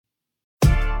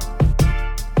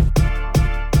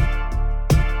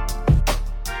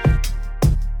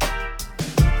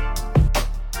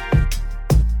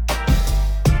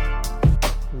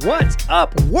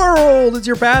up, world? It's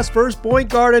your past first point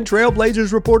guard and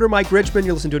Trailblazers reporter, Mike Richmond.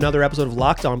 You're listening to another episode of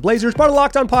Locked On Blazers, part of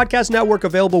Locked On Podcast Network,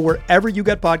 available wherever you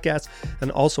get podcasts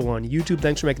and also on YouTube.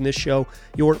 Thanks for making this show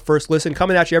your first listen.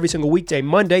 Coming at you every single weekday,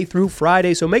 Monday through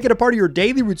Friday. So make it a part of your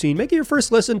daily routine. Make it your first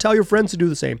listen. Tell your friends to do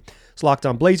the same. It's Locked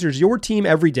On Blazers, your team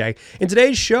every day. In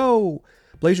today's show,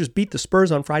 Blazers beat the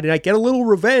Spurs on Friday night, get a little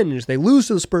revenge. They lose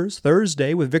to the Spurs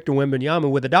Thursday with Victor Wembanyama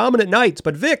with the dominant nights,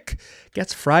 but Vic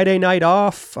gets Friday night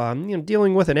off,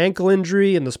 dealing with an ankle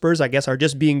injury, and the Spurs, I guess, are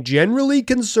just being generally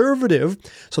conservative.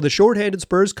 So the shorthanded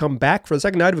Spurs come back for the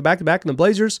second night of a back-to-back, and the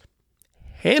Blazers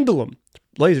handle them.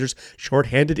 Blazers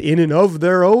shorthanded in and of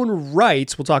their own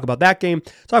rights. We'll talk about that game.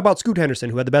 Talk about Scoot Henderson,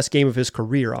 who had the best game of his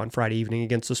career on Friday evening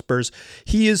against the Spurs.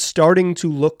 He is starting to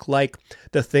look like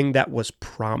the thing that was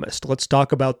promised. Let's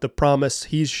talk about the promise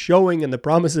he's showing and the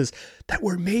promises that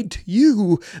were made to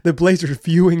you, the Blazers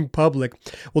viewing public.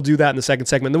 We'll do that in the second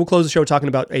segment. Then we'll close the show talking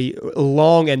about a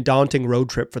long and daunting road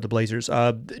trip for the Blazers.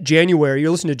 January,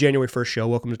 you're listening to January 1st show.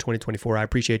 Welcome to 2024. I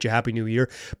appreciate you. Happy New Year.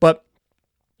 But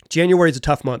January is a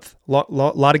tough month.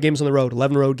 Lot of games on the road,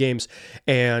 11 road games,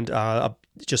 and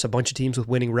just a bunch of teams with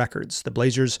winning records. The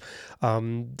Blazers,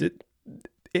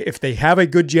 if they have a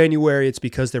good January, it's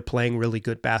because they're playing really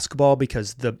good basketball,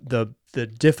 because the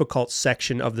difficult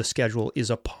section of the schedule is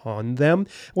upon them.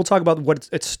 We'll talk about what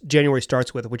January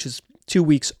starts with, which is 2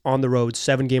 weeks on the road,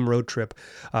 7-game road trip,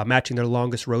 matching their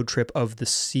longest road trip of the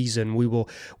season. We will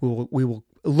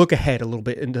look ahead a little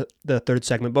bit into the third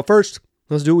segment, but first,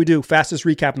 let's do what we do. Fastest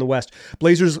recap in the West.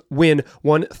 Blazers win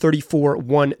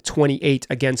 134-128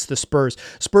 against the Spurs.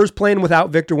 Spurs playing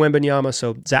without Victor Wembanyama,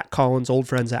 so Zach Collins, old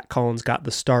friend Zach Collins, got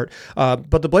the start.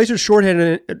 But the Blazers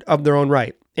shorthanded of their own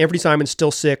right. Anthony Simon's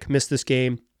still sick, missed this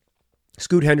game.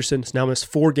 Scoot Henderson has now missed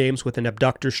 4 games with an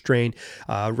abductor strain.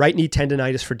 Right knee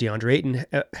tendonitis for DeAndre Ayton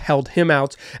held him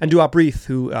out. And Duop Reith,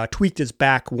 who tweaked his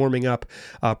back warming up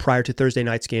prior to Thursday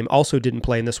night's game, also didn't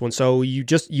play in this one. So you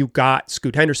got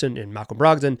Scoot Henderson and Malcolm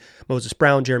Brogdon, Moses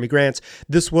Brown, Jeremy Grant.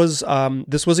 This was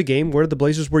a game where the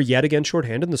Blazers were yet again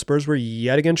shorthanded, and the Spurs were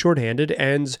yet again shorthanded.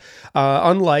 And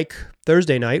unlike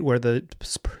Thursday night, where the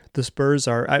Spurs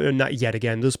are not yet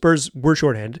again. The Spurs were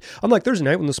shorthanded. Unlike Thursday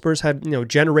night, when the Spurs had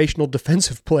generational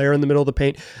defensive player in the middle of the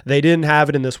paint, they didn't have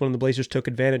it in this one. And the Blazers took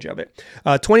advantage of it.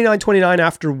 29-29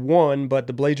 after one, but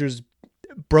the Blazers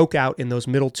broke out in those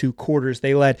middle 2 quarters.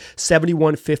 They led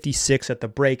 71-56 at the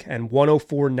break and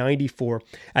 104-94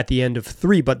 at the end of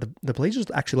 3, but the Blazers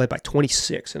actually led by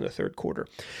 26 in the third quarter.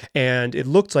 And it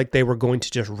looked like they were going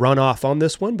to just run off on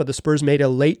this one, but the Spurs made a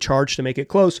late charge to make it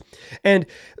close. And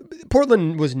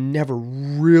Portland was never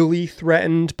really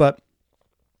threatened, but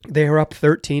they were up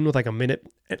 13 with like a minute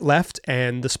left,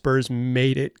 and the Spurs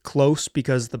made it close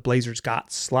because the Blazers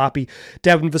got sloppy.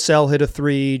 Devin Vassell hit a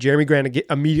 3. Jeremy Grant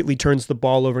immediately turns the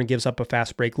ball over and gives up a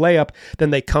fast break layup.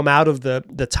 Then they come out of the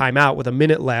timeout with a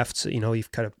minute left. So,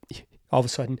 you've kind of all of a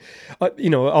sudden,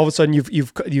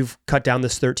 you've cut down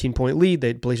this 13-point lead.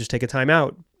 The Blazers take a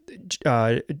timeout.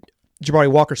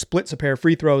 Jabari Walker splits a pair of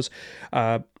free throws.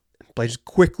 Blazers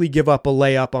quickly give up a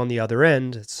layup on the other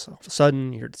end. It's all of a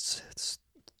sudden it's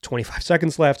 25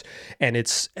 seconds left, and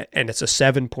it's a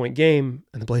 7-point game,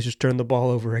 and the Blazers turn the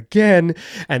ball over again,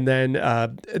 and then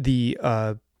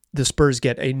the Spurs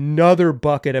get another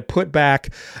bucket, a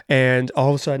putback, and all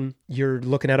of a sudden you're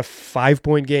looking at a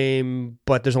 5-point game,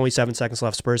 but there's only 7 seconds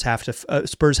left. Spurs have to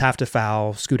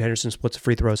foul. Scoot Henderson splits the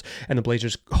free throws, and the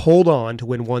Blazers hold on to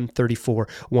win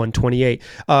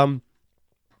 134-128.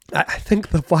 I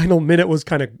think the final minute was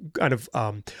kind of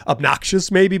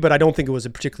obnoxious, maybe, but I don't think it was a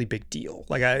particularly big deal.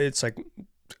 It's like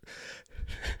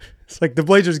the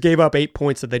Blazers gave up 8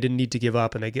 points that they didn't need to give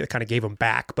up, and they kind of gave them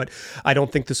back. But I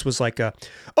don't think this was like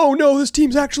oh no, this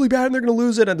team's actually bad and they're going to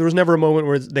lose it. And there was never a moment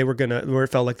where where it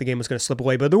felt like the game was going to slip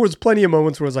away. But there was plenty of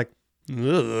moments where it was like,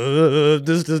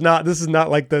 this is not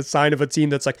like the sign of a team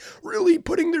that's like really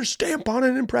putting their stamp on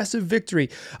an impressive victory.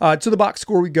 To the box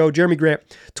score we go. Jeremy Grant,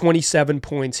 27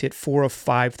 points, hit 4 of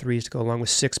 5 threes to go along with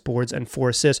 6 boards and 4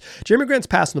 assists. Jeremy Grant's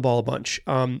passing the ball a bunch,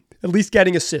 at least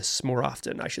getting assists more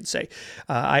often, I should say.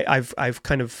 I've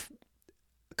kind of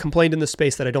complained in the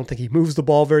space that I don't think he moves the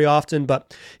ball very often,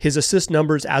 but his assist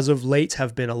numbers as of late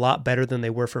have been a lot better than they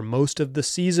were for most of the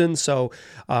season. So,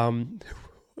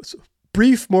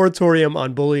 brief moratorium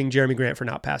on bullying Jeremy Grant for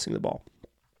not passing the ball.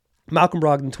 Malcolm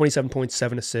Brogdon, 27 points,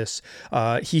 7 assists.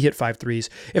 He hit 5 threes.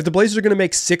 If the Blazers are going to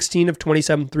make 16 of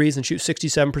 27 threes and shoot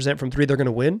 67% from 3, they're going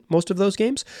to win most of those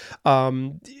games.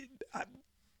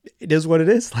 it is what it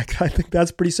is. Like, I think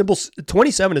that's pretty simple.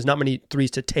 27 is not many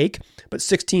threes to take, but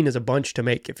 16 is a bunch to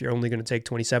make if you're only going to take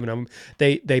 27 of them.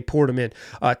 They poured them in.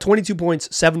 22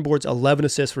 points, 7 boards, 11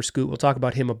 assists for Scoot. We'll talk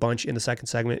about him a bunch in the second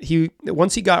segment.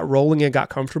 Once he got rolling and got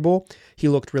comfortable, he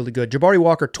looked really good. Jabari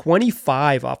Walker,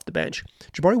 25 off the bench.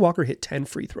 Jabari Walker hit 10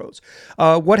 free throws.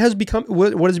 What is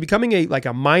becoming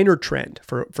a minor trend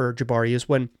for Jabari is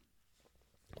when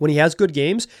he has good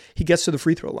games, he gets to the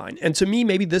free throw line. And to me,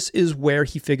 maybe this is where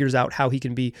he figures out how he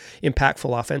can be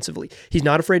impactful offensively. He's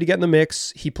not afraid to get in the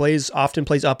mix. He often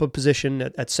plays up a position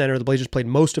at center. The Blazers played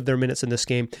most of their minutes in this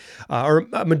game, or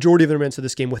a majority of their minutes in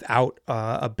this game without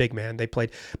a big man.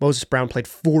 Moses Brown played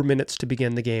 4 minutes to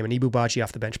begin the game, and Ibu Baji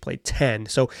off the bench played 10.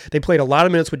 So they played a lot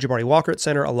of minutes with Jabari Walker at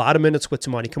center, a lot of minutes with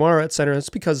Tamani Kamara at center. That's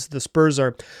because the Spurs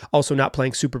are also not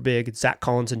playing super big. It's Zach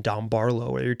Collins and Dom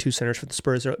Barlow are your two centers for the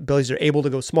Spurs. The Blazers are able to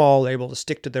go small. They're able to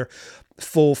stick to their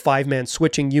full 5-man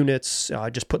switching units,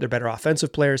 just put their better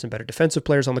offensive players and better defensive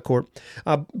players on the court.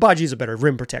 Baji's a better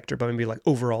rim protector, but maybe like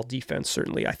overall defense,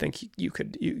 certainly I think you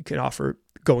could offer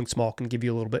going small can give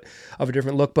you a little bit of a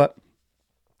different look. But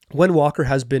when Walker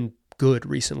has been good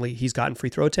recently, he's gotten free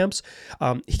throw attempts.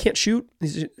 He can't shoot.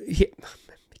 He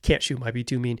can't shoot might be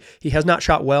too mean. He has not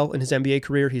shot well in his NBA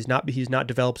career. He's not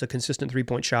developed a consistent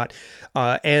 3-point shot.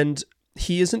 And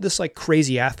he isn't this like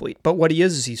crazy athlete, but what he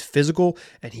is he's physical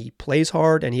and he plays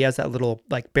hard and he has that little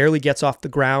like barely gets off the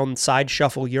ground side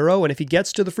shuffle euro. And if he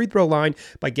gets to the free throw line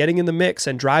by getting in the mix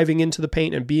and driving into the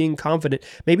paint and being confident,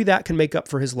 maybe that can make up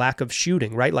for his lack of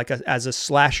shooting, right? Like as a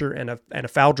slasher and a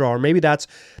foul drawer. Maybe that's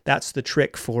the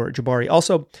trick for Jabari.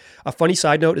 Also, a funny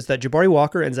side note is that Jabari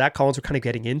Walker and Zach Collins are kind of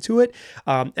getting into it.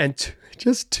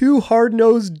 Just two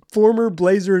hard-nosed former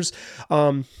Blazers.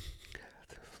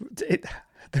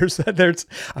 There's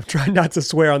I'm trying not to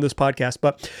swear on this podcast,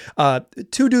 but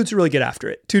two dudes who really get after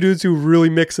it. Two dudes who really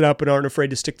mix it up and aren't afraid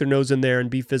to stick their nose in there and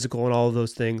be physical and all of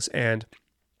those things. And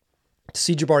to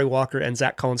see Jabari Walker and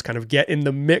Zach Collins kind of get in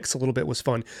the mix a little bit was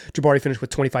fun. Jabari finished with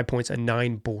 25 points and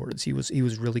 9 boards. He was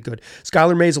really good.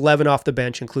 Skylar Mays 11 off the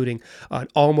bench, including an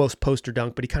almost poster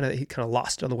dunk, but he kind of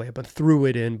lost it on the way, but threw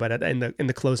it in. But in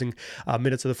the closing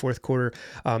minutes of the fourth quarter,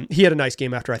 he had a nice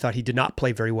game after I thought he did not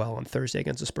play very well on Thursday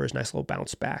against the Spurs. Nice little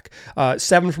bounce back.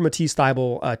 7 from Matisse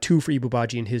Thybulle, 2 for Ibu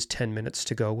Baji in his 10 minutes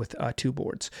to go with 2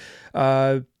 boards.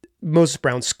 Moses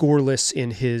Brown scoreless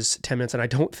in his 10 minutes, and I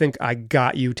don't think I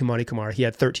got you Tamani Kamara. He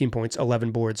had 13 points,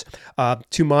 11 boards.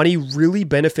 Tamani really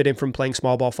benefited from playing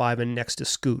small ball 5 and next to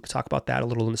Scoot. We'll talk about that a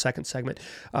little in the second segment.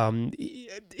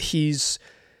 He's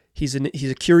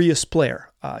a curious player,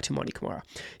 Tamani Kamara.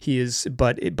 He is,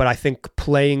 but I think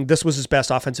this was his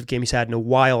best offensive game he's had in a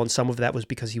while, and some of that was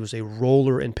because he was a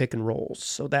roller in pick and rolls.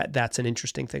 So that's an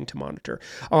interesting thing to monitor.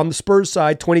 On the Spurs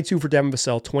side, 22 for Devin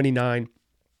Vassell,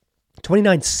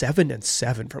 7 and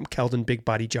 7 from Keldon Big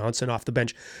Body Johnson off the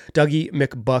bench. Doug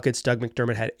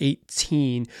McDermott had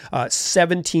 18,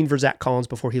 17 for Zach Collins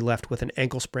before he left with an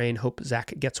ankle sprain. Hope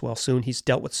Zach gets well soon. He's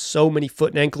dealt with so many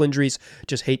foot and ankle injuries.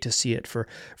 Just hate to see it for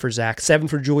Zach. 7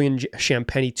 for Julian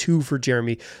Champagny, 2 for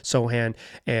Jeremy Sohan,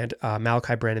 and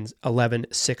Malachi Brannon 11,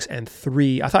 6, and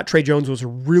 3. I thought Trey Jones was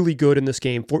really good in this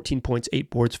game. 14 points, 8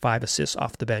 boards, 5 assists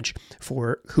off the bench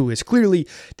for who is clearly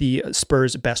the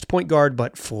Spurs' best point guard,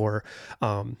 but for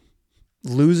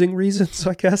losing reasons,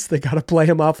 I guess they got to play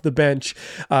him off the bench.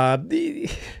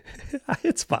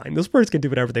 It's fine. The Spurs can do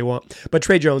whatever they want, but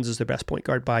Trey Jones is their best point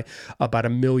guard by about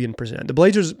 1,000,000%. The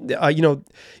Blazers,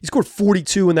 he scored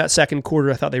 42 in that second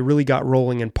quarter. I thought they really got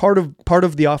rolling, and part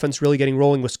of the offense really getting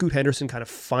rolling was Scoot Henderson kind of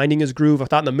finding his groove. I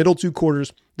thought in the middle 2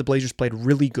 quarters, the Blazers played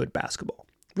really good basketball.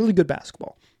 Really good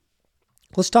basketball.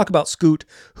 Let's talk about Scoot,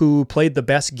 who played the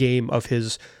best game of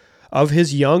his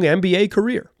young NBA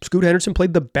career. Scoot Henderson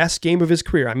played the best game of his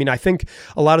career. I mean, I think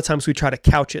a lot of times we try to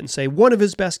couch it and say one of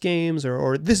his best games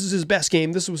or this is his best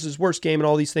game, this was his worst game, and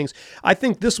all these things. I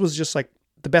think this was just like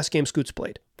the best game Scoot's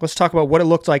played. Let's talk about what it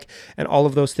looked like and all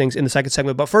of those things in the second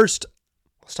segment. But first,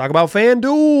 let's talk about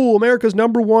FanDuel, America's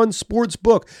 #1 sports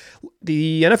book.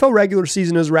 The NFL regular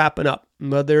season is wrapping up,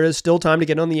 but there is still time to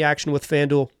get on the action with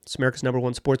FanDuel. It's America's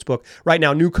 #1 sports book. Right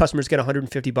now, new customers get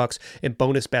 $150 in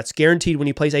bonus bets, guaranteed when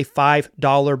you place a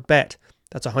 $5 bet.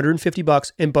 That's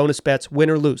 $150 in bonus bets, win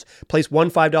or lose. Place one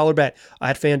 $5 bet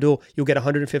at FanDuel. You'll get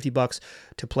 $150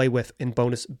 to play with in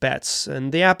bonus bets.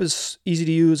 And the app is easy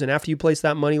to use. And after you place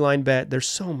that money line bet, there's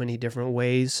so many different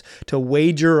ways to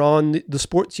wager on the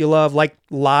sports you love, like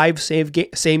live same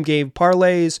game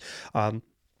parlays,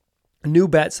 new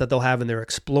bets that they'll have in their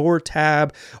Explore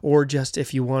tab, or just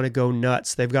if you want to go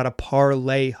nuts, they've got a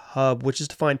parlay hub, which is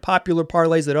to find popular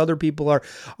parlays that other people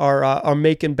are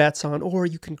making bets on, or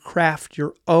you can craft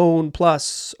your own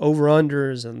plus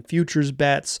over-unders and futures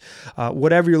bets.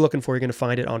 Whatever you're looking for, you're going to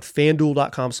find it on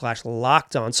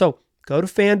FanDuel.com/lockedon. So go to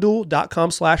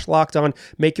FanDuel.com/lockedon,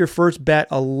 make your first bet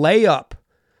a layup.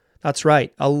 That's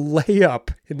right, a layup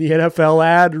in the NFL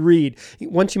ad read.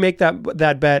 Once you make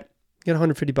that bet, get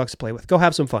 $150 to play with. Go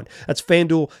have some fun. That's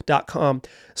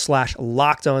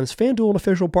FanDuel.com/lockedon. It's FanDuel, an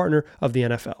official partner of the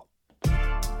NFL.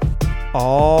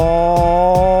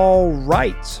 All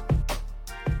right.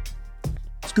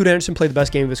 Scoot Henderson played the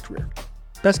best game of his career.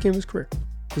 Best game of his career.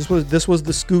 This was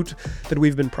the Scoot that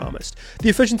we've been promised. The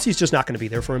efficiency is just not going to be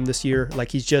there for him this year.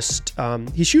 Like he's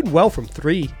shooting well from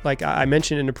three. Like I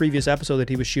mentioned in a previous episode that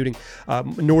he was shooting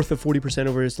north of 40%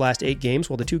 over his last 8 games.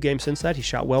 Well, the 2 games since that, he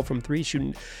shot well from three.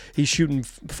 He's shooting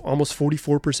almost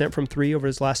 44% from three over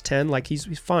his last 10. Like he's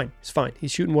fine. He's fine.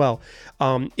 He's shooting well.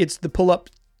 It's the pull-up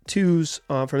twos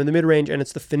from the mid-range, and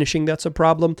it's the finishing that's a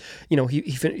problem. You know, he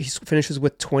finishes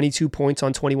with 22 points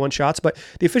on 21 shots, but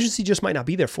the efficiency just might not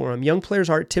be there for him. Young players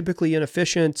are typically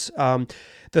inefficient.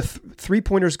 The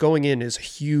three-pointers going in is a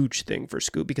huge thing for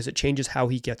Scoot because it changes how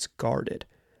he gets guarded.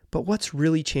 But what's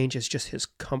really changed is just his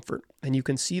comfort, and you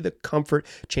can see the comfort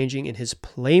changing in his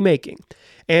playmaking.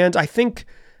 And I think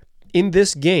in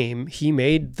this game, he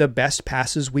made the best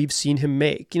passes we've seen him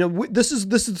make. You know, this is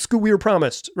the Scoot we were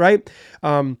promised, right?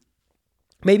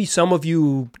 Maybe some of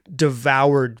you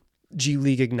devoured G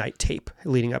League Ignite tape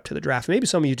leading up to the draft. Maybe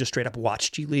some of you just straight up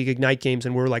watched G League Ignite games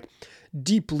and were like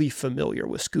deeply familiar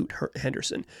with Scoot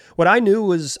Henderson. What I knew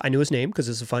was, I knew his name because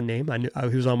it's a fun name. I knew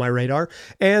he was on my radar,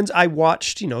 and I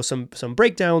watched, you know, some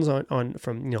breakdowns on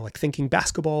from, you know, like Thinking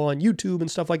Basketball on YouTube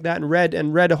and stuff like that,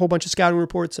 and read a whole bunch of scouting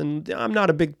reports. And I'm not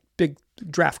a big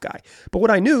draft guy, but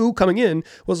what I knew coming in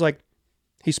was like,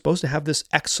 he's supposed to have this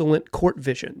excellent court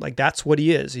vision. Like that's what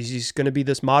he is. He's going to be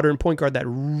this modern point guard that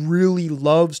really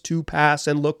loves to pass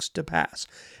and looks to pass.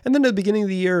 And then at the beginning of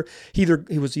the year, he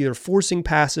was either forcing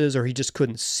passes or he just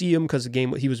couldn't see him because the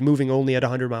game, he was moving only at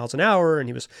 100 miles an hour and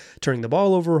he was turning the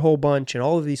ball over a whole bunch and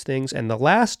all of these things. And the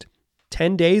last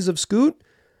 10 days of Scoot,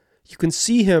 you can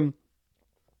see him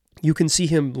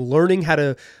learning how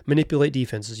to manipulate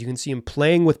defenses. You can see him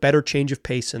playing with better change of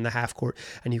pace in the half court,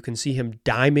 and you can see him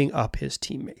diming up his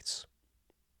teammates.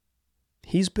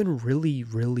 He's been really,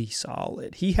 really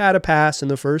solid. He had a pass in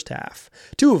the first half,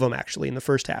 2 of them actually in the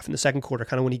first half. In the second quarter,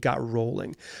 kind of when he got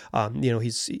rolling. You know,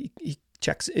 he's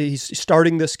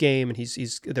starting this game, and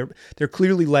they're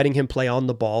clearly letting him play on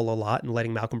the ball a lot and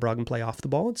letting Malcolm Brogdon play off the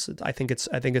ball. I think it's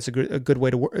a good way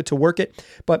to work it,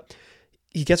 but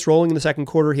he gets rolling in the second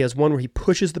quarter. He has one where he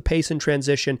pushes the pace in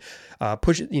transition,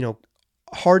 pushes, you know,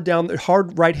 hard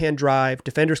right-hand drive.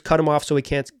 Defenders cut him off so he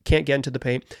can't get into the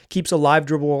paint. Keeps a live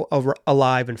dribble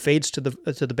alive and fades to the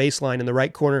baseline in the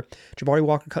right corner. Jabari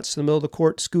Walker cuts to the middle of the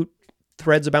court. Scoot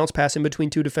threads a bounce pass in between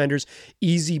 2 defenders.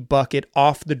 Easy bucket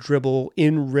off the dribble,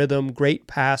 in rhythm. Great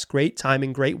pass, great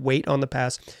timing, great weight on the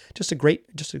pass. Just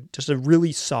a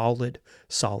really solid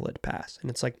pass. And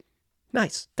it's like,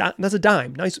 nice. That's a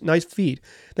dime. Nice feed.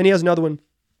 Then he has another one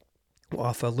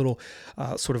off a little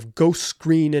sort of ghost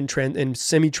screen and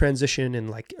semi-transition and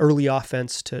like early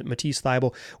offense to Matisse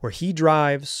Thybulle, where he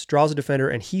draws a defender,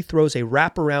 and he throws a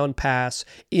wraparound pass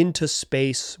into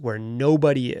space where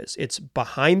nobody is. It's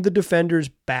behind the defender's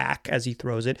back as he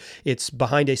throws it. It's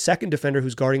behind a second defender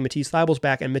who's guarding Matisse Thybulle's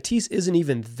back, and Matisse isn't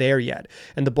even there yet.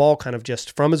 And the ball kind of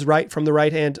just from the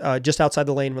right hand, just outside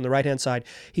the lane from the right-hand side,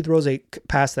 he throws a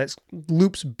pass that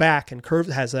loops back and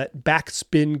has that back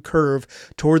spin curve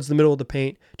towards the middle of the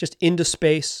paint, just into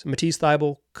space. Matisse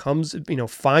Thybulle comes,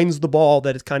 finds the ball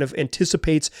that it kind of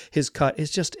anticipates his cut.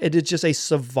 It is just a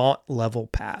savant level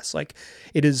pass. Like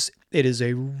it is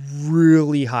a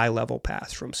really high level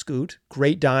pass from Scoot.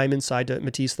 Great dime inside to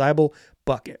Matisse Thybulle,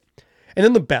 bucket. And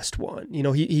then the best one,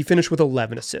 he finished with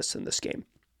 11 assists in this game.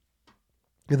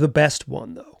 The best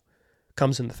one though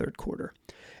comes in the third quarter,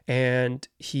 and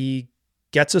he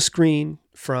gets a screen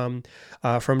from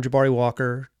Jabari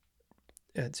Walker.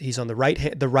 He's on the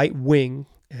right wing,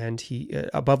 and he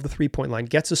above the 3-point line,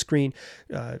 gets a screen,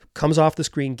 comes off the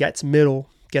screen, gets middle,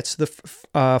 gets to the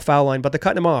foul line, but they're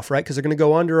cutting him off, right? Because they're going to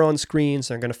go under on screens.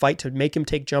 They're going to fight to make him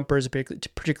take jumpers,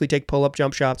 particularly take pull-up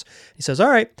jump shots. He says, all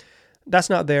right, that's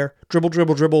not there.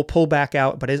 Dribble, pull back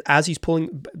out. But as he's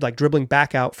dribbling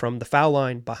back out from the foul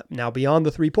line, now beyond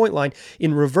the 3-point line,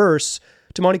 in reverse,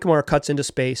 Tamani Kamara cuts into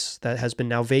space that has been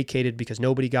now vacated because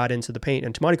nobody got into the paint,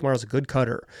 and Tamani Kamara is a good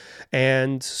cutter.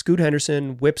 And Scoot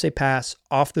Henderson whips a pass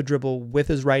off the dribble with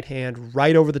his right hand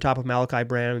right over the top of Malachi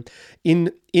Brown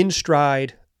in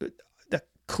stride,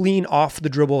 clean off the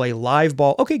dribble, a live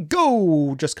ball. Okay,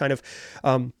 go! Just kind of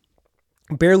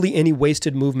barely any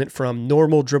wasted movement from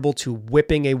normal dribble to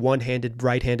whipping a one-handed,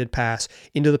 right-handed pass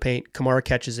into the paint. Kamara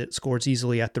catches it, scores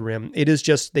easily at the rim. It is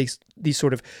just these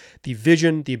sort of the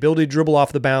vision, the ability to dribble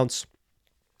off the bounce,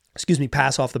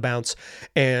 pass off the bounce,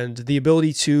 and the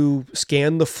ability to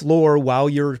scan the floor while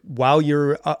you're moving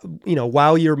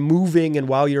and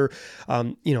while you're,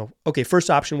 okay, first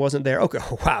option wasn't there. Okay,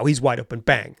 wow, he's wide open,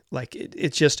 bang. Like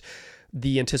it's just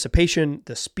the anticipation,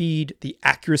 the speed, the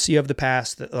accuracy of the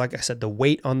pass, like I said, the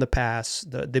weight on the pass,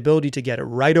 the ability to get it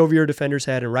right over your defender's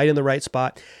head and right in the right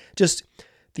spot, just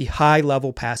the high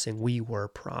level passing we were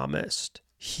promised.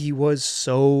 He was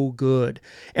so good.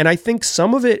 And I think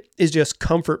some of it is just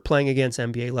comfort playing against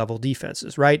NBA level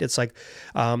defenses, right? It's like,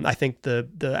 I think the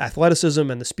athleticism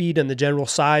and the speed and the general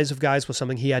size of guys was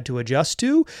something he had to adjust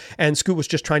to. And Scoot was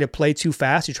just trying to play too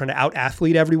fast. He's trying to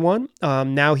out-athlete everyone.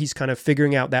 Now he's kind of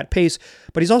figuring out that pace,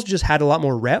 but he's also just had a lot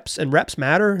more reps, and reps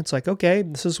matter. It's like, okay,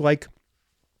 this is like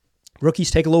rookies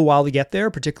take a little while to get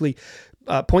there, particularly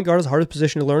point guard is the hardest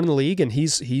position to learn in the league, and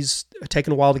he's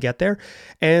taken a while to get there.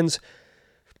 And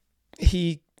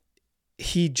he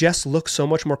just looks so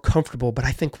much more comfortable. But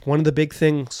I think one of the big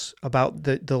things about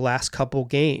the last couple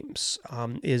games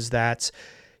is that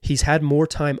he's had more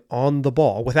time on the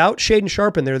ball. Without Shaedon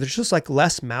Sharpe in there, there's just like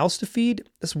less mouths to feed.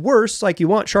 It's worse. Like you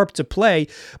want Sharpe to play,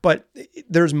 but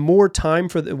there's more time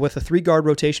with a 3-guard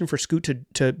rotation for Scoot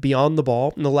to be on the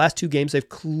ball. In the last 2 games, they've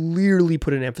clearly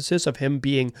put an emphasis of him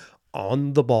being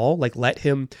on the ball, like let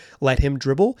him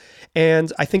dribble.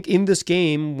 And I think in this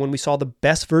game, when we saw the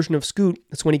best version of Scoot,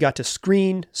 it's when he got to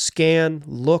screen, scan,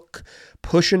 look,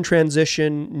 push in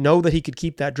transition, know that he could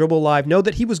keep that dribble alive, know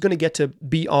that he was going to get to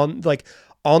be on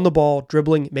the ball,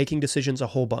 dribbling, making decisions a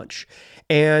whole bunch.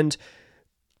 And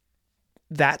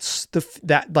that's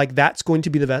going to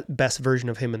be the best version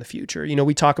of him in the future.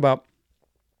 We talk about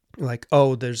like,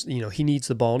 oh, there's, he needs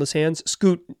the ball in his hands.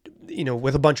 Scoot,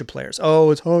 with a bunch of players.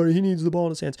 Oh, it's hard. He needs the ball in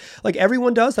his hands. Like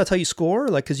everyone does. That's how you score.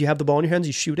 Like, cause you have the ball in your hands,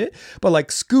 you shoot it. But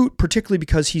like Scoot, particularly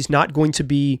because he's not going to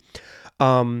be,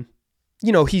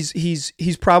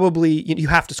 he's probably, you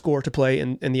have to score to play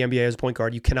in the NBA as a point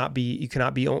guard. You cannot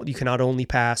only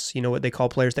pass, what they call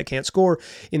players that can't score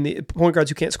in the point guards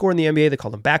who can't score in the NBA. They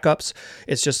call them backups.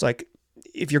 It's just like,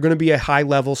 if you're going to be a high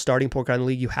level starting point guard in the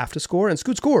league, you have to score. And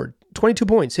Scoot scored 22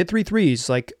 points, hit 3 threes.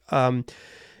 Like,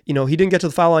 he didn't get to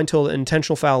the foul line until an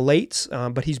intentional foul late,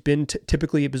 but he's been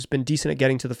typically decent at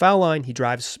getting to the foul line. He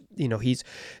drives, he's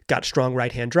got strong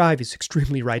right hand drive. He's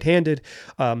extremely right handed.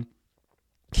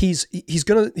 He's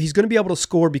gonna be able to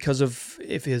score because of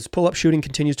if his pull up shooting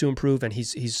continues to improve and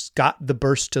he's got the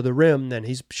burst to the rim, then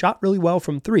he's shot really well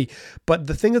from 3. But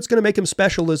the thing that's going to make him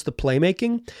special is the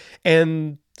playmaking.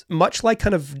 And much like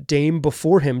kind of Dame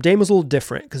before him, Dame was a little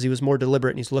different because he was more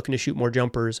deliberate and he's looking to shoot more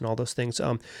jumpers and all those things.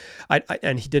 And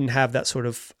he didn't have that sort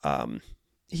of,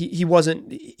 he was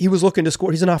looking to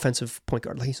score. He's an offensive point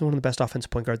guard. Like he's one of the best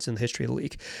offensive point guards in the history of the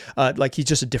league. Like he's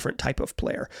just a different type of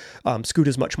player. Scoot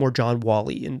is much more John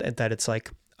Wally in that it's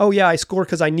like, oh yeah, I score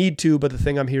because I need to, but the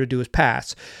thing I'm here to do is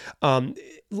pass.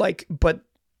 But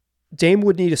Dame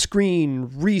would need a screen,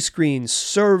 rescreen,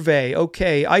 survey,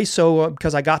 okay, ISO,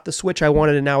 because I got the switch I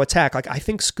wanted to now attack. Like I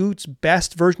think Scoot's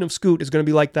best version of Scoot is going to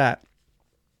be like that.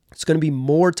 It's going to be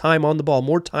more time on the ball,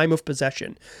 more time of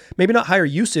possession. Maybe not higher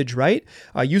usage, right?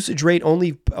 Usage rate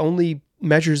only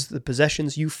measures the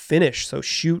possessions you finish, so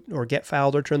shoot or get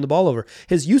fouled or turn the ball over.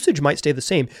 His usage might stay the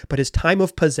same, but his time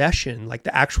of possession, like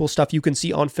the actual stuff you can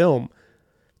see on film,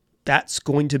 that's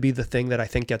going to be the thing that I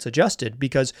think gets adjusted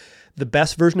because the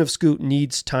best version of Scoot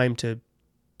needs time to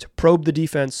probe the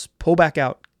defense, pull back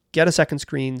out, get a second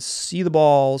screen, see the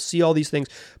ball, see all these things,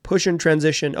 push in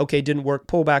transition. Okay, didn't work,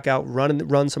 pull back out,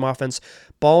 run some offense,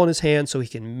 ball in his hand so he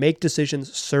can make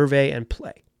decisions, survey, and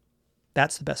play.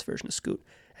 That's the best version of Scoot.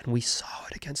 And we saw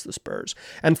it against the Spurs.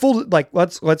 And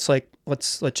let's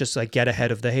just get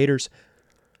ahead of the haters.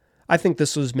 I think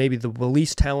this was maybe the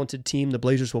least talented team the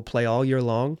Blazers will play all year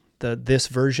long. This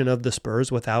version of the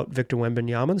Spurs without Victor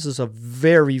Wembanyama. This is a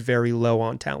very, very low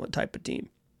on talent type of team.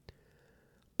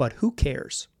 But who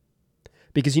cares?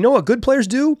 Because you know what good players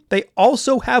do? They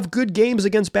also have good games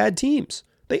against bad teams.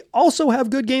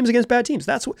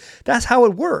 That's how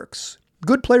it works.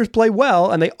 Good players play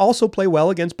well, and they also play well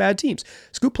against bad teams.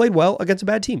 Scoot played well against a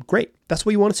bad team. Great. That's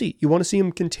what you want to see. You want to see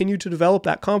him continue to develop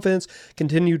that confidence,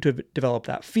 continue to develop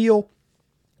that feel,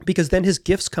 because then his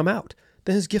gifts come out.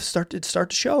 then his gifts start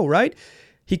to show, right?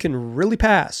 He can really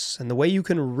pass. And the way you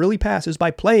can really pass is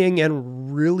by playing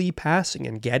and really passing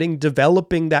and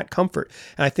developing that comfort.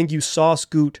 And I think you saw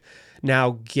Scoot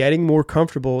now getting more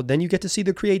comfortable. Then you get to see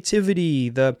the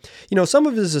creativity, some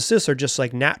of his assists are just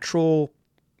like natural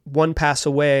one pass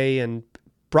away, and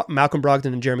Malcolm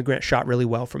Brogdon and Jeremy Grant shot really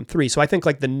well from three. So I think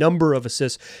like the number of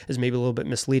assists is maybe a little bit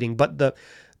misleading, but the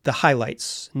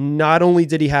highlights, not only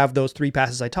did he have those 3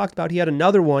 passes I talked about, he had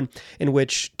another one in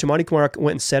which Toumani Camara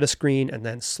went and set a screen and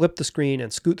then slipped the screen,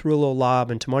 and Scoot threw a little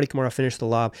lob, and Toumani Camara finished the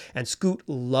lob, and Scoot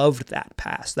loved that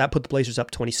pass. That put the Blazers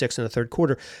up 26 in the third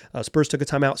quarter. Spurs took a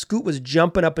timeout. Scoot was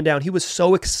jumping up and down. He was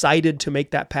so excited to make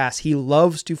that pass. He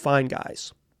loves to find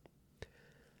guys.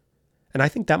 And I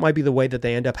think that might be the way that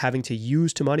they end up having to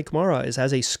use Toumani Camara, is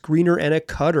as a screener and a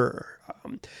cutter.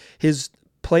 His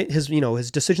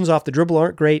decisions off the dribble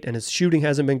aren't great, and his shooting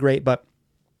hasn't been great, but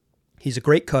he's a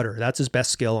great cutter. That's his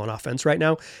best skill on offense right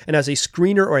now. And as a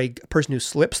screener, or a person who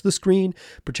slips the screen,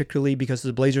 particularly because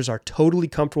the Blazers are totally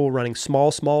comfortable running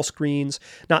small screens.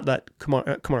 Not that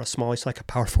Kamara's small, he's like a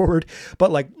power forward,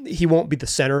 but like he won't be the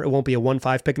center. It won't be a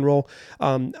 1-5 pick and roll.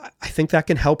 I think that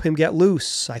can help him get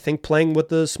loose. I think playing with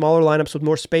the smaller lineups with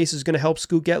more space is going to help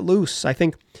Scoot get loose. I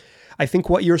think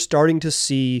what you're starting to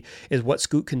see is what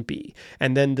Scoot can be.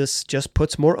 And then this just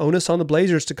puts more onus on the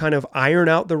Blazers to kind of iron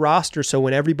out the roster. So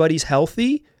when everybody's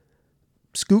healthy,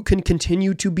 Scoot can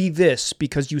continue to be this,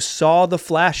 because you saw the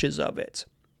flashes of it.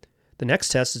 The next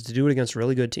test is to do it against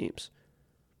really good teams.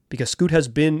 Because Scoot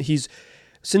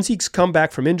since he's come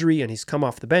back from injury and he's come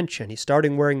off the bench and he's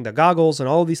starting wearing the goggles and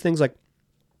all of these things, like,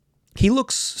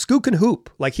 Scoot can hoop.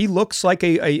 Like, he looks like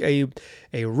a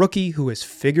rookie who is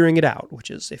figuring it out, which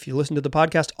is, if you listen to the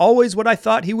podcast, always what I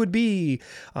thought he would be.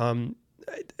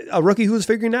 A rookie who is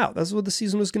figuring it out. That's what the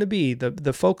season was going to be.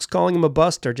 The folks calling him a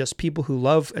bust are just people who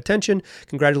love attention.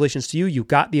 Congratulations to you. You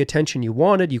got the attention you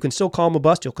wanted. You can still call him a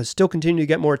bust. You'll still continue to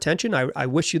get more attention. I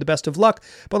wish you the best of luck.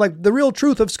 But like, the real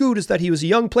truth of Scoot is that he was a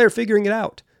young player figuring it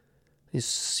out. He's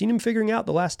seen him figuring out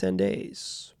the last 10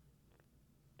 days.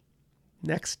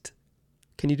 Next.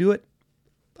 Can you do it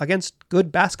against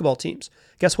good basketball teams?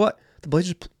 Guess what? The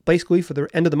Blazers, basically, for the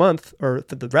end of the month, or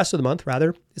for the rest of the month,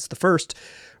 rather, it's the first.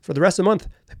 For the rest of the month,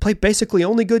 they play basically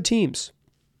only good teams.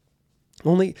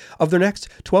 Only of their next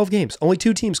 12 games, only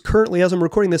 2 teams currently, as I'm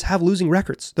recording this, have losing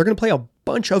records. They're going to play a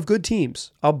bunch of good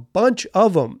teams, a bunch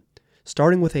of them,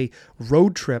 starting with a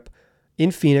road trip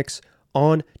in Phoenix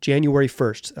on January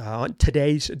 1st.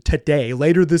 Today,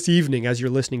 later this evening, as you're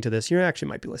listening to this, you actually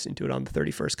might be listening to it on the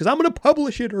 31st, because I'm going to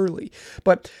publish it early.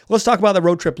 But let's talk about the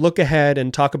road trip, look ahead,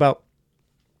 and talk about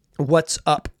what's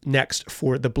up next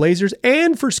for the Blazers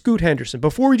and for Scoot Henderson.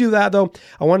 Before we do that, though,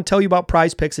 I want to tell you about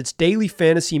Prize Picks. It's daily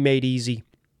fantasy made easy.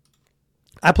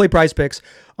 I play Prize Picks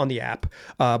on the app,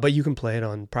 but you can play it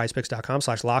on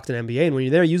prizepicks.com/LockedOnNBA. And when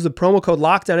you're there, use the promo code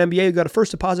LockedOnNBA. You got a first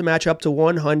deposit match up to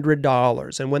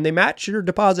 $100. And when they match your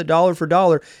deposit dollar for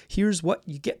dollar, here's what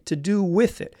you get to do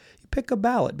with it. You pick a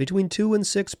ballot between 2 and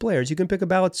 6 players. You can pick a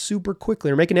ballot super quickly,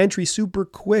 or make an entry super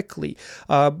quickly.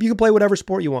 You can play whatever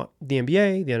sport you want. The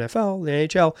NBA, the NFL, the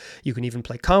NHL. You can even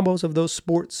play combos of those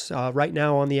sports right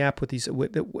now on the app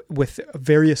with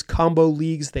various combo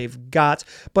leagues they've got.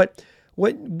 But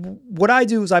what I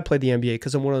do is I play the NBA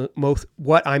because I'm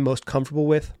what I'm most comfortable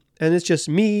with. And it's just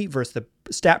me versus the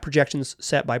stat projections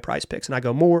set by Prize Picks. And I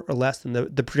go more or less than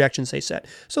the projections they set.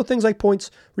 So things like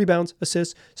points, rebounds,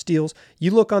 assists, steals.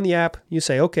 You look on the app, you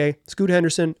say, okay, Scoot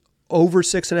Henderson, over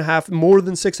 6.5, more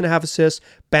than 6.5 assists,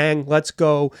 bang, let's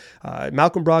go.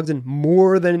 Malcolm Brogdon,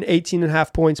 more than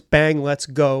 18.5 points, bang, let's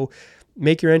go.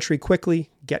 Make your entry quickly,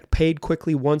 get paid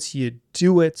quickly once you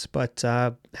do it, but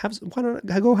why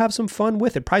don't I go have some fun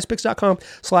with it?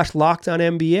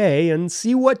 PrizePicks.com/LockedOnNBA and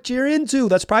see what you're into.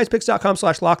 That's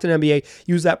PrizePicks.com/LockedOnNBA.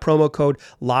 Use that promo code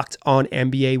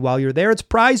LockedOnNBA while you're there. It's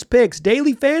Prize Picks,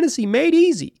 daily fantasy made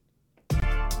easy.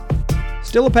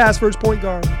 Still a pass first point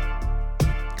guard.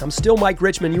 I'm still Mike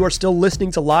Richmond. You are still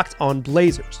listening to Locked On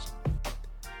Blazers.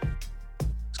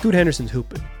 Scoot Henderson's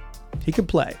hooping. He can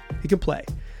play.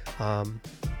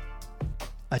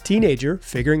 A teenager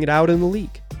figuring it out in the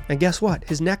league. And guess what?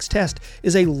 His next test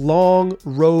is a long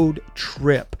road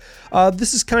trip.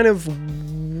 This is kind of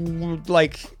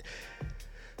like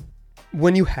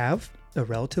when you have a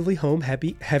relatively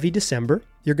heavy December,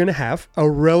 you're going to have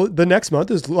the next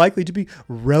month is likely to be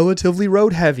relatively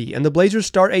road heavy. And the Blazers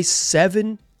start a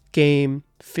 7 game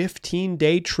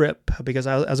 15-day trip, because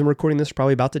as I'm recording this,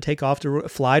 probably about to take off to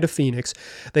fly to Phoenix.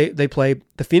 They play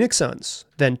the Phoenix Suns,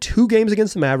 then 2 games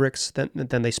against the Mavericks, then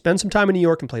they spend some time in New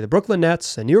York and play the Brooklyn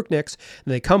Nets and New York Knicks,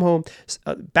 and they come home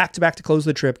back-to-back to close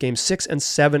the trip, games 6 and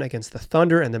 7 against the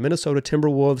Thunder and the Minnesota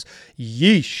Timberwolves.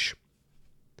 Yeesh.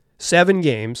 7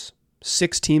 games,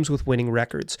 6 teams with winning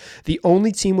records. The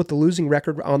only team with the losing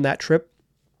record on that trip,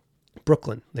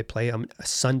 Brooklyn. They play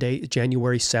Sunday,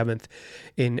 January 7th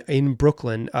in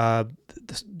Brooklyn. The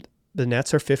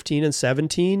Nets are 15 and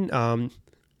 17.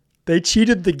 They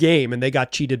cheated the game and they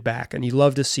got cheated back. And you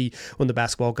love to see when the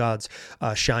basketball gods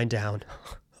shine down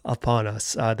upon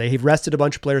us. They rested a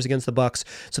bunch of players against the Bucks,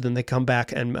 so then they come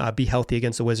back and be healthy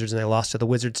against the Wizards, and they lost to the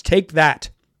Wizards. Take that,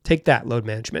 load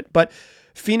management. But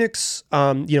Phoenix,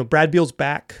 Brad Beal's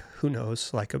back. Who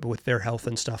knows, like with their health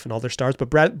and stuff and all their stars. But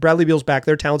Bradley Beal's back.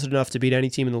 They're talented enough to beat any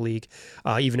team in the league,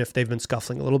 even if they've been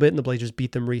scuffling a little bit, and the Blazers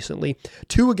beat them recently.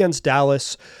 2 against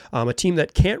Dallas, a team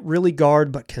that can't really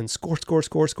guard but can score,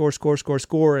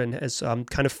 and is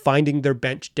kind of finding their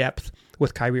bench depth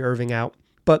with Kyrie Irving out.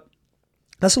 But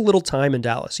that's a little time in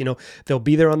Dallas. They'll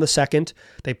be there on the 2nd.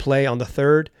 They play on the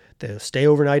 3rd. They'll stay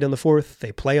overnight on the 4th.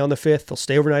 They play on the 5th. They'll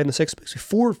stay overnight on the 6th.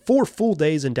 Basically four full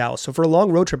days in Dallas. So for a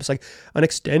long road trip, it's like an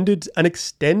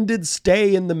extended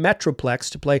stay in the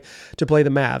Metroplex to play the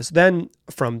Mavs. Then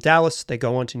from Dallas, they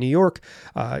go on to New York.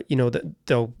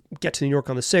 They'll get to New York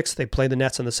on the 6th. They play the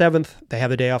Nets on the 7th. They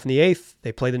have a day off on the 8th.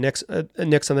 They play the Knicks on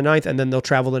the 9th, and then they'll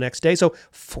travel the next day. So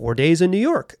 4 days in New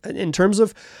York. In terms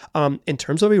of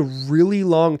a really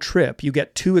long trip, you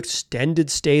get 2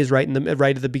 extended stays right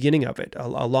at the beginning of it.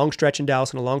 A long stretch in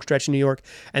Dallas and a long stretch in New York,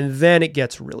 and then it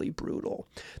gets really brutal.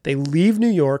 They'll leave New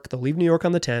York on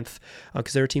the 10th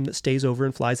because they're a team that stays over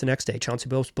and flies the next day. Chauncey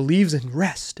Billups believes in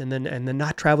rest and then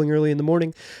not traveling early in the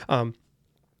morning.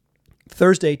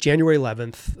 Thursday, January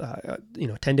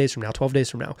 11th, 10 days from now, 12 days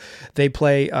from now, they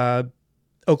play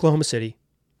Oklahoma City,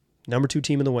 number 2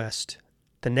 team in the West.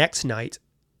 The next night,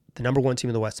 the number 1 team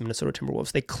in the West, the Minnesota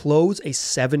Timberwolves. They close a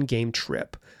 7-game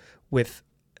trip with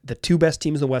the 2 best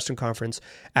teams in the Western Conference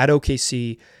at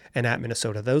OKC and at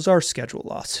Minnesota. Those are scheduled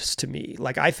losses to me.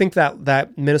 Like, I think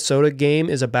that Minnesota game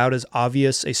is about as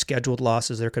obvious a scheduled loss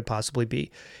as there could possibly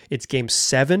be. It's game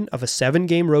 7 of a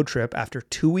 7-game road trip after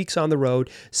 2 weeks on the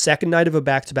road, second night of a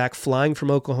back-to-back, flying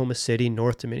from Oklahoma City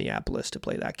north to Minneapolis to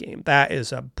play that game. That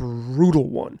is a brutal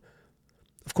one.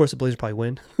 Of course, the Blazers probably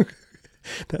win.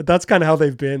 That's kind of how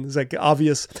they've been. It's like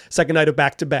obvious second night of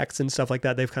back-to-backs and stuff like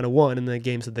that. They've kind of won in the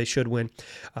games that they should win.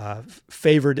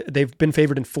 They've been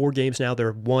favored in 4 games now.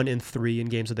 They're 1-3 in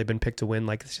games that they've been picked to win.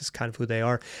 Like, it's just kind of who they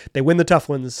are. They win the tough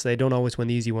ones. They don't always win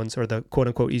the easy ones, or the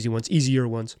quote-unquote easy ones, easier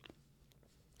ones.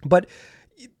 But,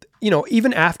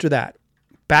 even after that,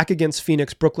 back against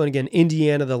Phoenix, Brooklyn again,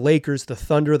 Indiana, the Lakers, the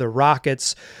Thunder, the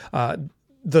Rockets,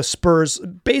 the Spurs,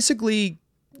 basically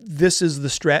this is the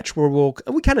stretch where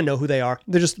we kind of know who they are.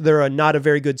 They're not a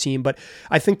very good team, but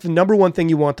I think the number one thing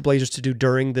you want the Blazers to do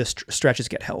during this stretch is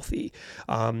get healthy.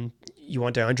 You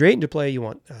want DeAndre Ayton to play. You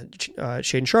want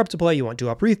Shaedon Sharpe to play. You want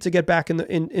Duop Reath to get back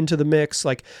into the mix.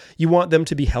 Like, you want them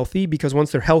to be healthy, because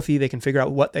once they're healthy, they can figure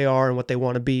out what they are and what they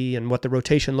want to be and what the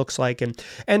rotation looks like.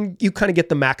 And you kind of get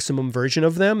the maximum version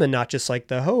of them, and not just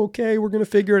like okay, we're going to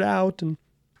figure it out. And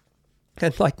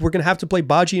like, we're going to have to play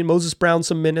Baji and Moses Brown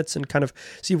some minutes and kind of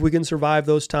see if we can survive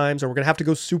those times, or we're going to have to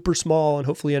go super small and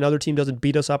hopefully another team doesn't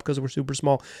beat us up because we're super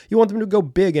small. You want them to go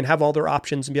big and have all their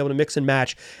options and be able to mix and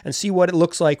match and see what it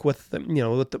looks like with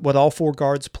all 4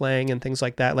 guards playing and things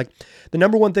like that. Like, the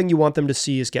number one thing you want them to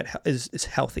see is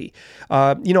healthy.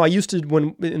 I used to,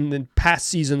 when in the past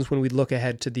seasons, when we'd look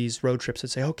ahead to these road trips,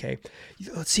 I'd say, okay,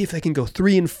 let's see if they can go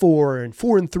 3-4 and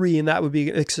 4-3, and that would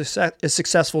be a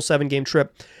successful 7-game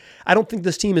trip. I don't think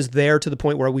this team is there to the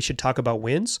point where we should talk about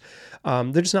wins.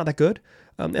 They're just not that good.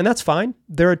 And that's fine.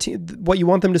 They're a team. What you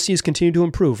want them to see is continue to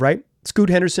improve, right? Scoot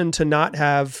Henderson to not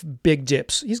have big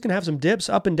dips. He's going to have some dips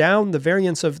up and down. The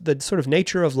variance of the sort of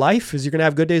nature of life is you're going to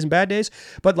have good days and bad days,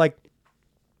 but like,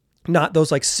 not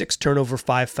those like 6 turnover,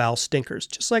 5 foul stinkers.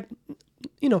 Just like,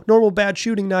 normal bad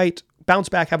shooting night, bounce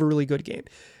back, have a really good game.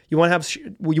 You want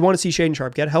to see Shaedon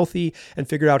Sharpe get healthy and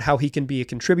figure out how he can be a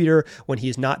contributor when he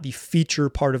is not the feature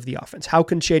part of the offense. How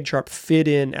can Shaedon Sharpe fit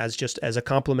in as a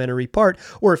complementary part?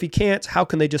 Or if he can't, how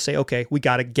can they just say, okay, we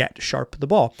got to get Sharpe the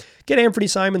ball. Get Anthony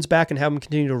Simons back and have him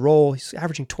continue to roll. He's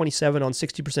averaging 27 on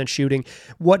 60% shooting.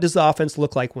 What does the offense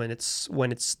look like when it's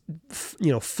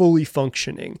fully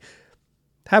functioning?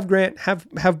 Have Grant, have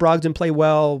Brogdon play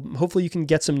well. Hopefully you can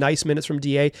get some nice minutes from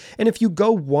DA. And if you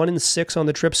go 1-6 on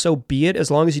the trip, so be it, as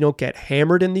long as you don't get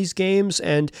hammered in these games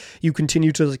and you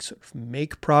continue to sort of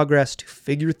make progress, to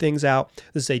figure things out.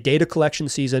 This is a data collection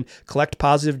season. Collect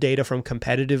positive data from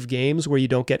competitive games where you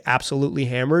don't get absolutely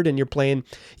hammered and you're playing,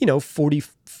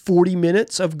 40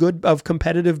 minutes of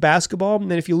competitive basketball. And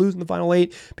then if you lose in the final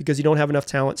 8 because you don't have enough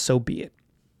talent, so be it.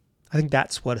 I think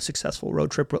that's what a successful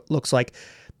road trip looks like.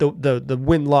 The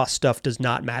win-loss stuff does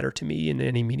not matter to me in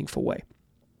any meaningful way.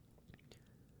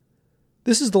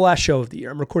 This is the last show of the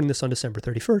year. I'm recording this on December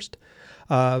 31st.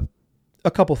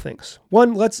 A couple things.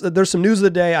 One, there's some news of the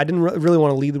day. I didn't really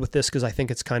want to lead with this because I think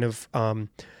it's kind of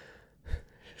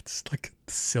it's like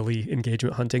silly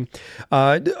engagement hunting.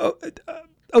 OG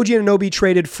Anunoby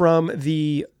traded from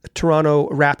the Toronto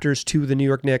Raptors to the New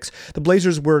York Knicks. The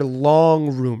Blazers were long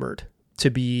rumored to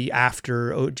be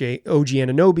after OG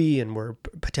Anunoby, and we're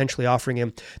potentially offering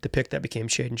him the pick that became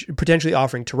potentially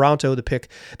offering Toronto the pick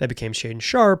that became Shaedon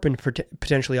Sharpe, and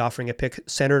potentially offering a pick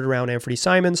centered around Anthony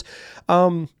Simons.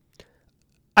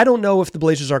 I don't know if the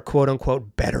Blazers are quote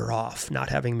unquote better off not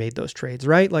having made those trades,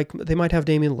 right? Like they might have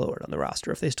Damian Lillard on the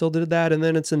roster if they still did that, and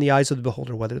then it's in the eyes of the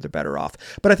beholder whether they're better off.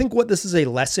 But I think what this is a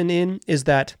lesson in is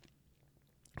that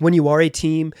when you are a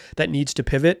team that needs to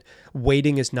pivot,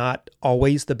 waiting is not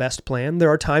always the best plan. There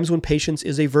are times when patience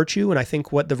is a virtue, and I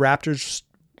think what the Raptors,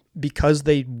 because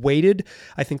they waited,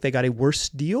 I think they got a worse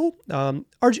deal.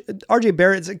 RJ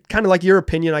Barrett, it's kind of like your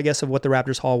opinion, I guess, of what the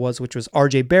Raptors haul was, which was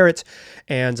RJ Barrett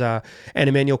and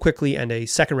Emmanuel Quickley and a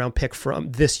second-round pick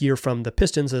from this year from the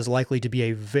Pistons is likely to be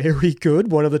a very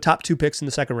good, one of the top 2 picks in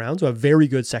the second round, so a very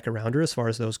good second-rounder as far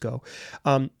as those go.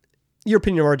 Your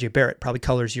opinion of RJ Barrett probably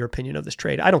colors your opinion of this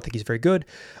trade. I don't think he's very good,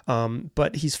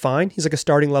 but he's fine. He's like a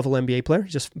starting level NBA player,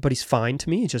 but he's fine to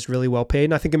me. He's just really well paid.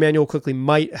 And I think Emmanuel Quickley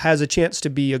has a chance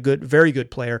to be a very good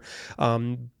player.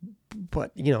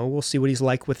 But we'll see what he's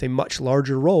like with a much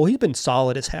larger role. He's been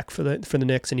solid as heck for the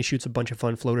Knicks, and he shoots a bunch of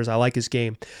fun floaters. I like his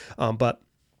game, but.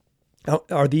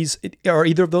 Are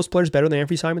either of those players better than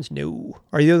Anthony Simons? No.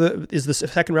 Is the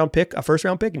second round pick a first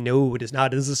round pick? No, it is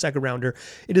not. It is a second rounder.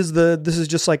 This is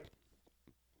just like,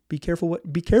 be careful.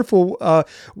 We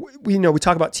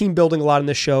talk about team building a lot in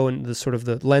this show and the sort of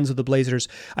the lens of the Blazers.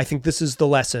 I think this is the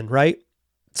lesson, right?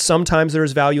 Sometimes there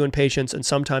is value in patience, and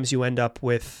sometimes you end up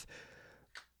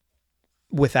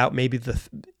without maybe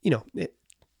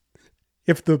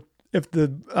if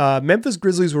the Memphis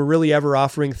Grizzlies were really ever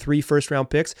offering 3 first-round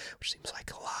picks, which seems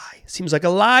like a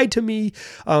lie to me.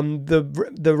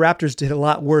 The Raptors did a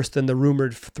lot worse than the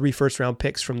rumored 3 first-round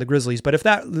picks from the Grizzlies. But if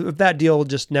that deal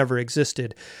just never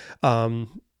existed,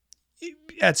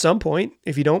 at some point,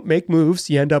 if you don't make moves,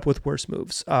 you end up with worse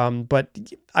moves. But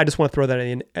I just want to throw that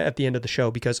in at the end of the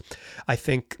show because I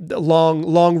think the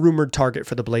long rumored target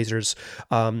for the Blazers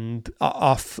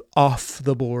off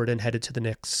the board and headed to the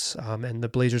Knicks. And the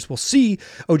Blazers will see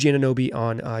OG Anunoby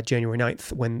on January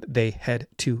 9th when they head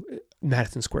to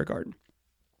Madison Square Garden.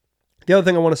 The other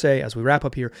thing I want to say as we wrap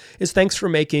up here is thanks for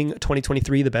making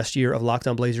 2023 the best year of Locked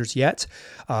On Blazers yet.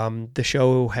 The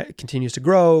show continues to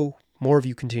grow. More of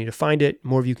you continue to find it.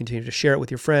 More of you continue to share it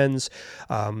with your friends.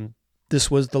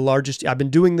 This was the largest. I've been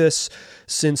doing this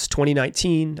since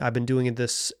 2019. I've been doing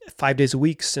this 5 days a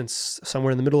week since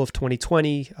somewhere in the middle of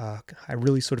 2020. I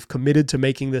really sort of committed to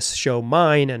making this show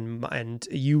mine, and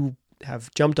you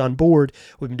have jumped on board.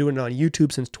 We've been doing it on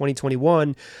YouTube since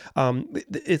 2021.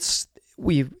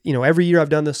 Every year I've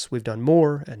done this, we've done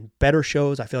more and better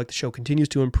shows. I feel like the show continues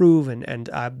to improve, and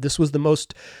this was the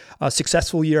most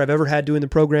successful year I've ever had doing the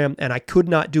program, and I could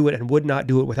not do it and would not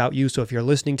do it without you. So if you're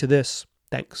listening to this,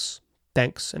 thanks,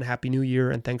 and Happy New Year,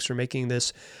 and thanks for making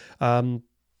this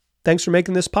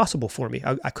possible for me.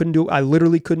 I couldn't do it. I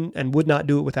literally couldn't and would not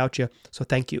do it without you. So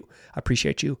thank you. I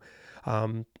appreciate you.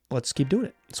 Let's keep doing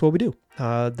it. That's what we do.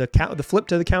 The flip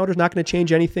to the calendar is not going to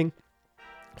change anything.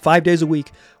 5 days a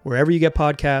week, wherever you get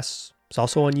podcasts. It's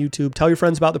also on YouTube. Tell your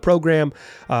friends about the program.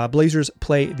 Blazers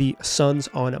play the Suns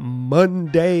on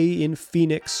Monday in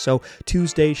Phoenix. So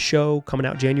Tuesday's show coming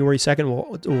out January 2nd.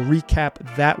 We'll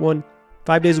recap that one.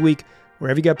 5 days a week,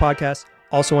 wherever you get podcasts.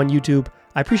 Also on YouTube.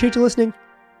 I appreciate you listening.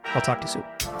 I'll talk to you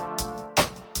soon.